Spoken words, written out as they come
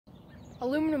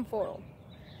aluminum foil.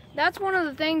 That's one of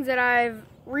the things that I've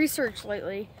researched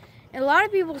lately. And a lot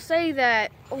of people say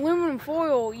that aluminum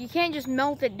foil, you can't just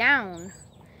melt it down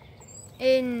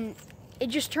and it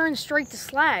just turns straight to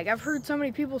slag. I've heard so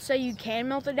many people say you can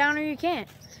melt it down or you can't.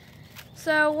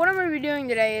 So what I'm going to be doing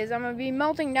today is I'm going to be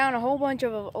melting down a whole bunch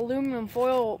of aluminum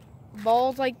foil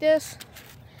balls like this.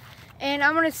 And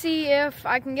I'm going to see if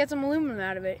I can get some aluminum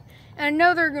out of it. And I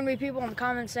know there are going to be people in the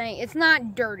comments saying it's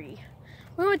not dirty.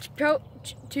 We went to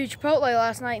Chipotle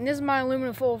last night, and this is my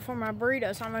aluminum foil for my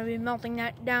burrito, so I'm going to be melting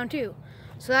that down too.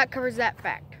 So that covers that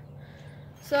fact.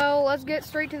 So let's get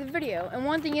straight to the video. And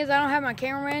one thing is, I don't have my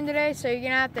cameraman today, so you're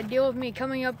going to have to deal with me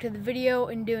coming up to the video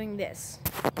and doing this.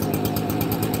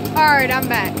 Alright, I'm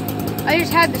back. I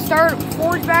just had to start a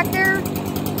forge back there.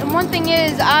 And one thing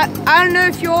is, I don't know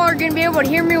if you all are going to be able to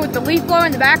hear me with the leaf blower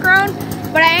in the background,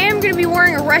 but I am going to be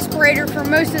wearing a respirator for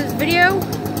most of this video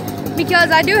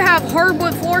because I do have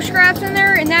hardwood floor scraps in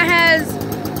there, and that has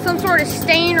some sort of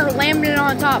stain or laminate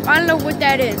on top. I don't know what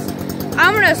that is.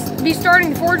 I'm going to be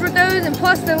starting the forge with those, and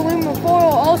plus the aluminum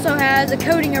foil also has a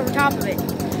coating over top of it.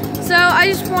 So I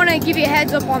just want to give you a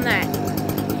heads up on that.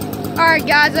 Alright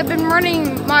guys, I've been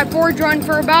running my forge run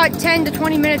for about 10 to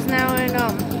 20 minutes now, and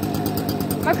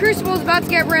my crucible is about to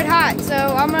get red hot, so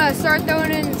I'm going to start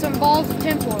throwing in some balls of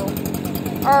tin foil,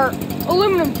 or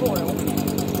aluminum foil.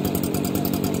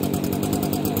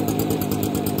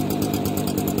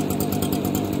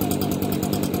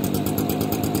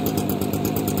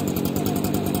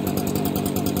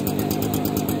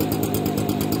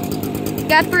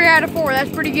 Got 3 out of 4, that's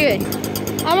pretty good.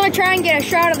 I'm going to try and get a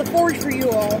shot of the forge for you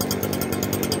all.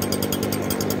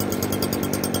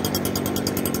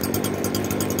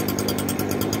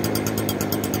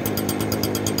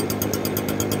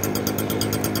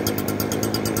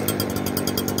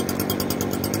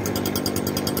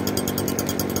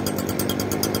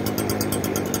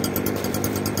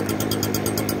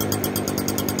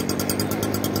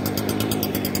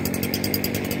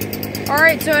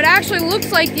 Alright, so it actually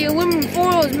looks like the aluminum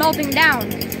foil is melting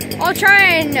down. I'll try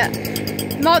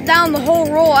and melt down the whole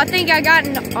roll. I think I got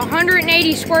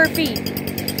 180 square feet.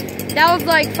 That was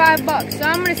like $5. So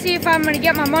I'm going to see if I'm going to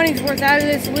get my money's worth out of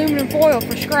this aluminum foil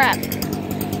for scrap.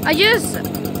 I just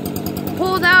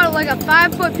pulled out like a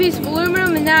 5-foot piece of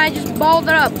aluminum and then I just balled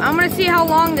it up. I'm going to see how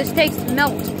long this takes to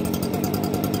melt.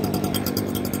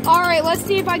 Alright, let's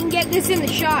see if I can get this in the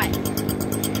shot.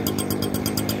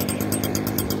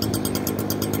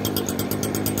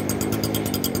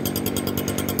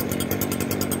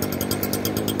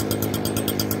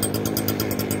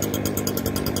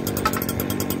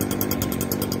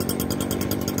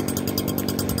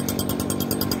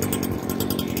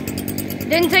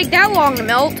 Didn't take that long to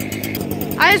melt.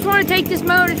 I just want to take this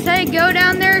moment to say, go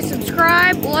down there,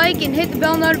 subscribe, like, and hit the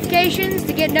bell notifications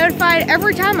to get notified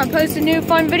every time I post a new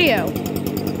fun video.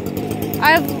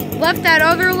 I've left that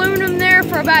other aluminum there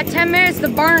for about 10 minutes to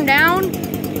burn down.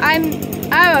 I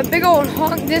have a big old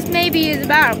hunk. This maybe is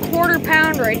about a quarter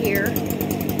pound right here.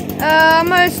 I'm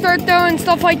going to start throwing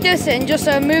stuff like this in just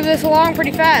to move this along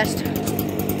pretty fast.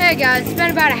 Hey guys, it's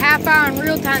been about a half hour in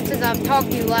real time since I've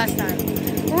talked to you last time.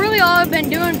 Really all I've been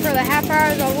doing for the half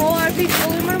hour is I'll roll out a piece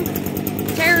of aluminum,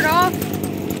 tear it off,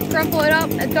 crumple it up,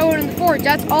 and throw it in the forge.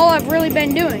 That's all I've really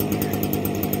been doing.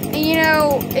 And you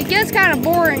know, it gets kind of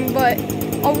boring, but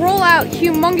I'll roll out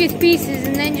humongous pieces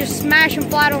and then just smash them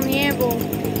flat on the anvil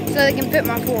so they can fit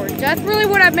my forge. That's really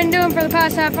what I've been doing for the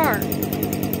past half hour.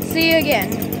 See you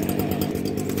again.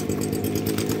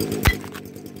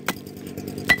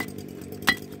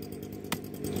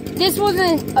 This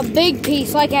wasn't a big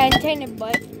piece like I intended,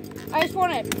 but I just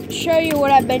want to show you what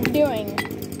I've been doing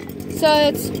so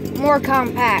it's more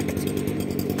compact.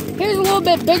 Here's a little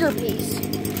bit bigger piece.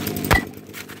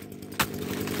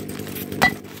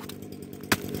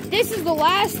 This is the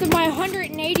last of my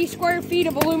 180 square feet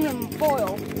of aluminum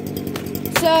foil.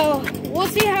 So we'll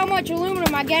see how much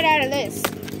aluminum I get out of this,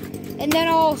 and then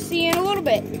I'll see you in a little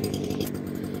bit.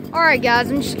 Alright guys,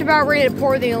 I'm just about ready to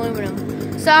pour the aluminum.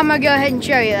 So I'm going to go ahead and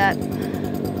show you that.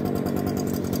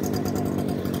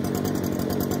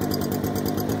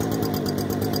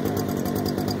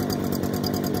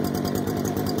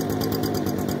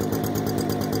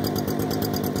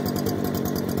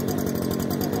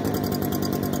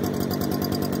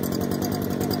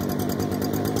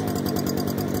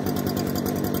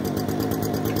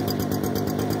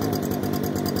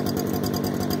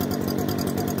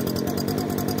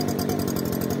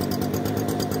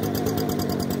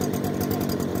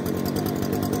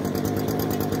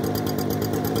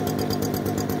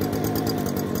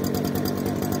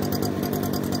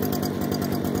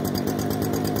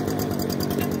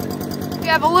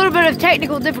 have a little bit of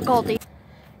technical difficulty.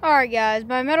 Alright guys,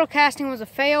 my metal casting was a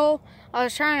fail. I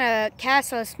was trying to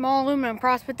cast a small aluminum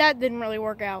cross, but that didn't really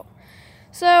work out.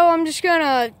 So I'm just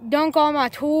gonna dunk all my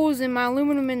tools and my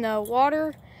aluminum in the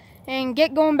water and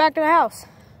get going back to the house.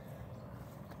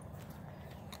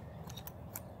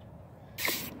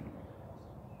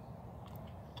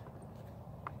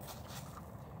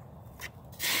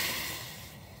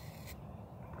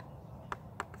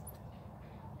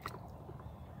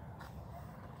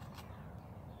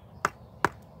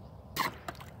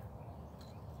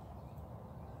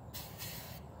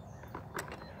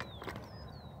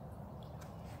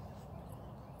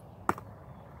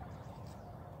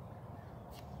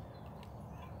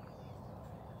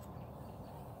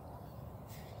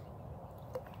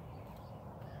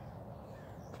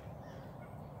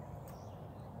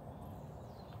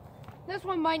 This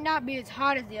one might not be as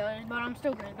hot as the others, but I'm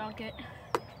still gonna dunk it.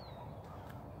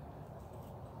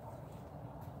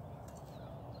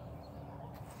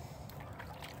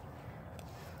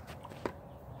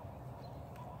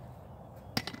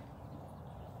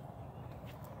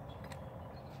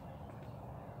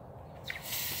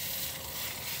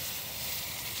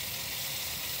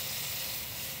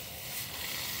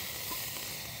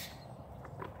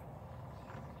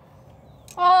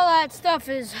 All that stuff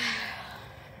is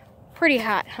pretty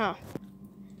hot, huh?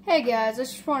 Hey guys, I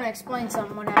just want to explain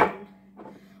something what happened.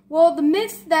 Well, the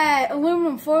myth that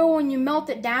aluminum foil, when you melt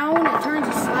it down, it turns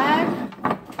to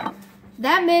slag,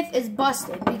 that myth is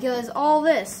busted because all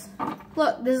this,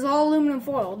 look, this is all aluminum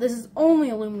foil. This is only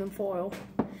aluminum foil.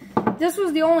 This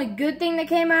was the only good thing that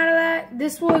came out of that.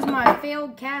 This was my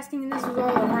failed casting, and this was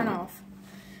all the runoff.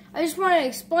 I just want to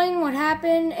explain what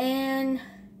happened, and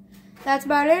that's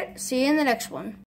about it. See you in the next one.